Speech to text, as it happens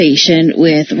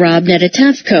With Rob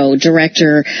Netatevko,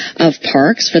 Director of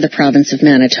Parks for the province of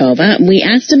Manitoba. We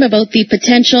asked him about the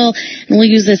potential, and we'll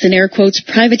use this in air quotes,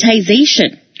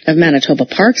 privatization of Manitoba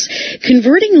parks,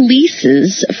 converting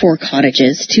leases for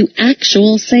cottages to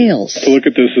actual sales. To look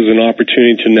at this as an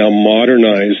opportunity to now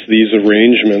modernize these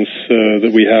arrangements that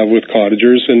we have with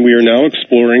cottagers, and we are now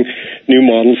exploring new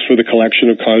models for the collection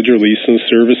of cottager lease and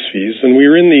service fees. And we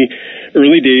are in the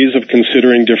early days of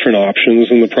considering different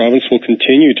options, and the province will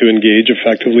continue to engage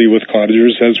effectively with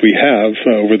cottagers as we have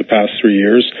over the past 3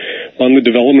 years on the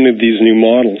development of these new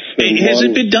models. Has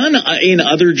it been done in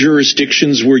other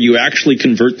jurisdictions where you actually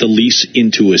convert the lease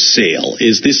into a sale?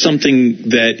 Is this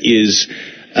something that is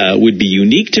would be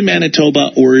unique to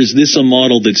Manitoba, or is this a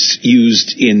model that's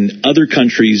used in other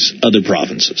countries, other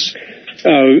provinces?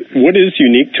 What is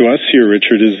unique to us here,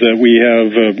 Richard, is that we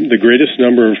have the greatest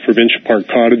number of provincial park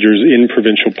cottagers in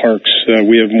provincial parks.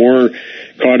 We have more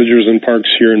cottagers and parks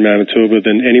here in Manitoba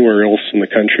than anywhere else in the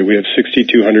country. We have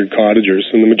 6,200 cottagers,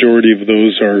 and the majority of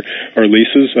those are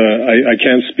leases. I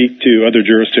can't speak to other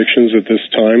jurisdictions at this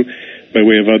time by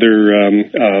way of other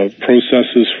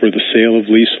processes for the sale of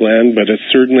leased land, but it's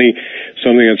certainly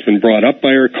something that's been brought up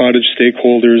by our cottage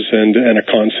stakeholders and a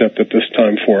concept at this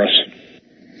time for us.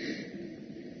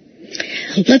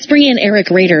 Let's bring in Eric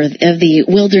Rader of the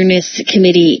Wilderness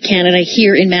Committee Canada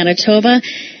here in Manitoba.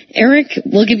 Eric,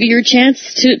 we'll give you your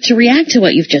chance to react to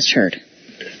what you've just heard.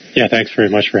 Yeah, thanks very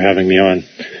much for having me on.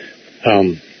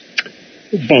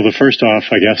 Well, first off,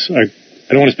 I guess I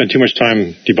don't want to spend too much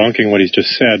time debunking what he's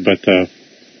just said, but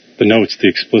the notes, the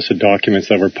explicit documents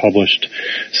that were published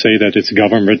say that it's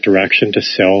government direction to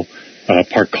sell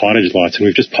park cottage lots, and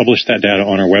we've just published that data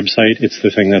on our website. It's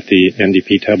the thing that the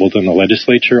NDP tabled in the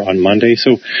legislature on Monday,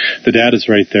 so the data's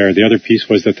right there. The other piece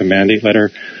was that the mandate letter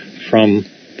from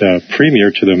the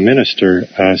Premier to the Minister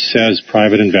says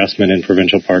private investment in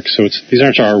provincial parks. So these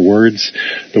aren't our words,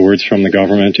 the words from the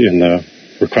government in the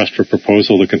request for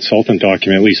proposal. The consultant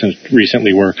document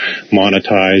recently were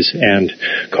monetize and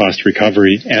cost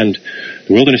recovery, and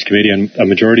the Wilderness Committee and a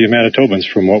majority of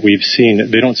Manitobans, from what we've seen,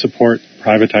 they don't support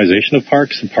privatization of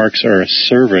parks. The parks are a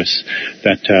service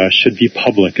that should be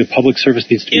public. A public service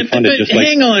needs to be funded. But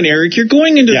hang on, Eric. You're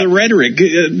going into the rhetoric.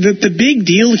 The big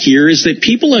deal here is that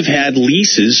people have had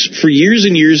leases for years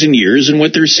and years and years, and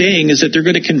what they're saying is that they're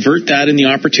going to convert that in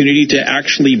the opportunity to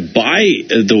actually buy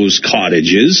those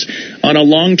cottages on a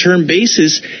long-term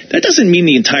basis. That doesn't mean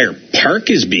the entire park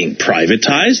is being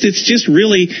privatized. It's just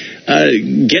really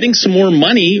getting some more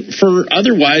money for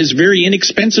otherwise very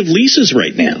inexpensive leases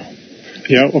right now.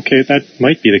 Yeah, okay, that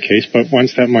might be the case, but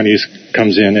once that money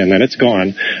comes in and then it's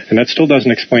gone, and that still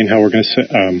doesn't explain how we're going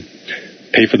to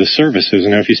pay for the services.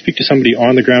 And now if you speak to somebody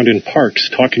on the ground in parks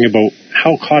talking about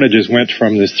how cottages went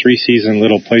from this 3-season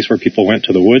little place where people went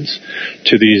to the woods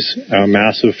to these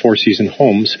massive 4-season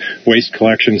homes, waste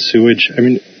collection, sewage,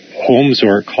 homes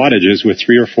or cottages with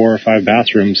 3 or 4 or 5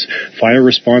 bathrooms, fire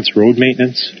response, road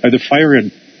maintenance, the fire at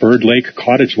Bird Lake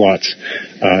cottage lots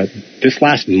this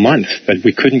last month that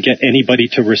we couldn't get anybody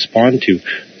to respond to.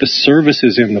 The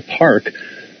services in the park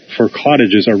for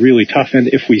cottages are really tough, and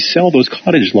if we sell those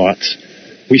cottage lots,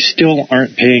 we still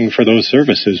aren't paying for those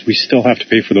services. We still have to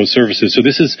pay for those services. So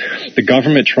this is the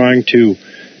government trying to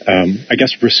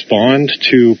respond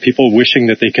to people wishing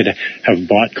that they could have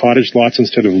bought cottage lots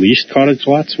instead of leased cottage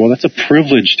lots. Well, that's a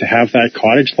privilege to have that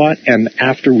cottage lot, and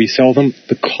after we sell them,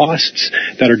 the costs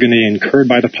that are going to be incurred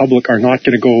by the public are not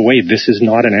going to go away. This is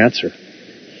not an answer.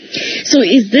 So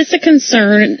is this a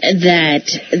concern that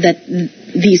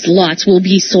these lots will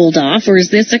be sold off, or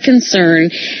is this a concern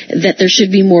that there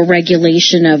should be more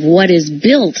regulation of what is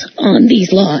built on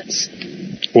these lots?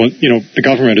 Well, the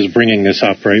government is bringing this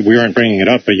up, right? We aren't bringing it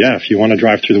up, but yeah, if you want to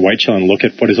drive through the Whiteshell and look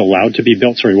at what is allowed to be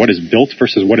built, what is built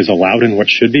versus what is allowed and what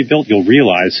should be built, you'll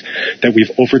realize that we've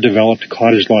overdeveloped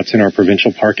cottage lots in our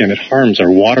provincial park, and it harms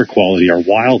our water quality, our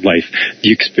wildlife,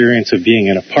 the experience of being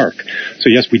in a park.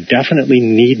 So yes, we definitely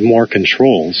need more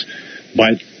controls,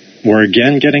 but we're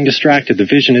again getting distracted. The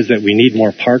vision is that we need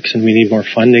more parks and we need more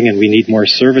funding and we need more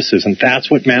services, and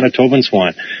that's what Manitobans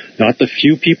want. Not the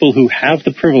few people who have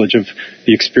the privilege of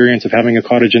the experience of having a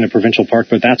cottage in a provincial park,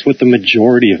 but that's what the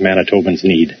majority of Manitobans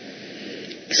need.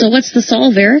 So what's the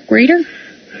solve, Eric Rader?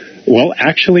 Well,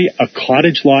 actually, a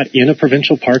cottage lot in a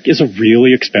provincial park is a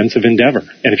really expensive endeavor.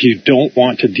 And if you don't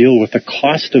want to deal with the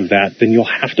cost of that, then you'll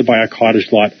have to buy a cottage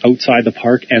lot outside the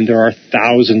park, and there are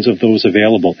thousands of those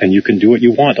available, and you can do what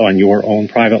you want on your own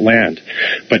private land.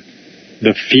 But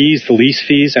the fees, the lease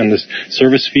fees, and the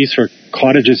service fees for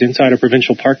cottages inside a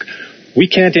provincial park we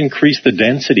can't increase the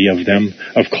density of them,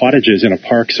 of cottages in a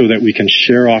park so that we can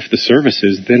share off the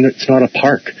services, then it's not a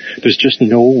park. There's just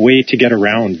no way to get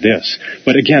around this.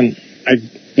 But again, I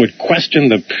would question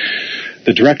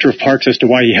the director of parks as to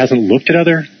why he hasn't looked at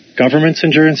other governance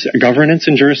and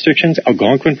jurisdictions,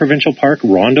 Algonquin Provincial Park,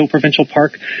 Rondo Provincial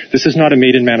Park. This is not a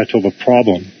made in Manitoba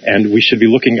problem, and we should be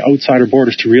looking outside our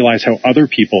borders to realize how other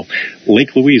people,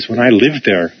 Lake Louise, when I lived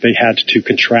there, they had to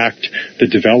contract the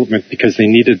development because they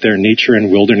needed their nature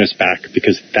and wilderness back,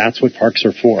 because that's what parks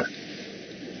are for.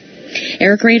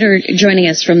 Eric Rader joining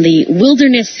us from the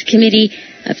Wilderness Committee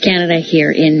of Canada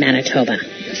here in Manitoba.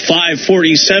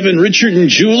 5:47. Richard and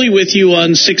Julie with you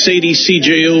on 680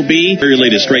 CJOB. Your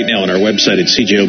latest right now on our website at CJOB.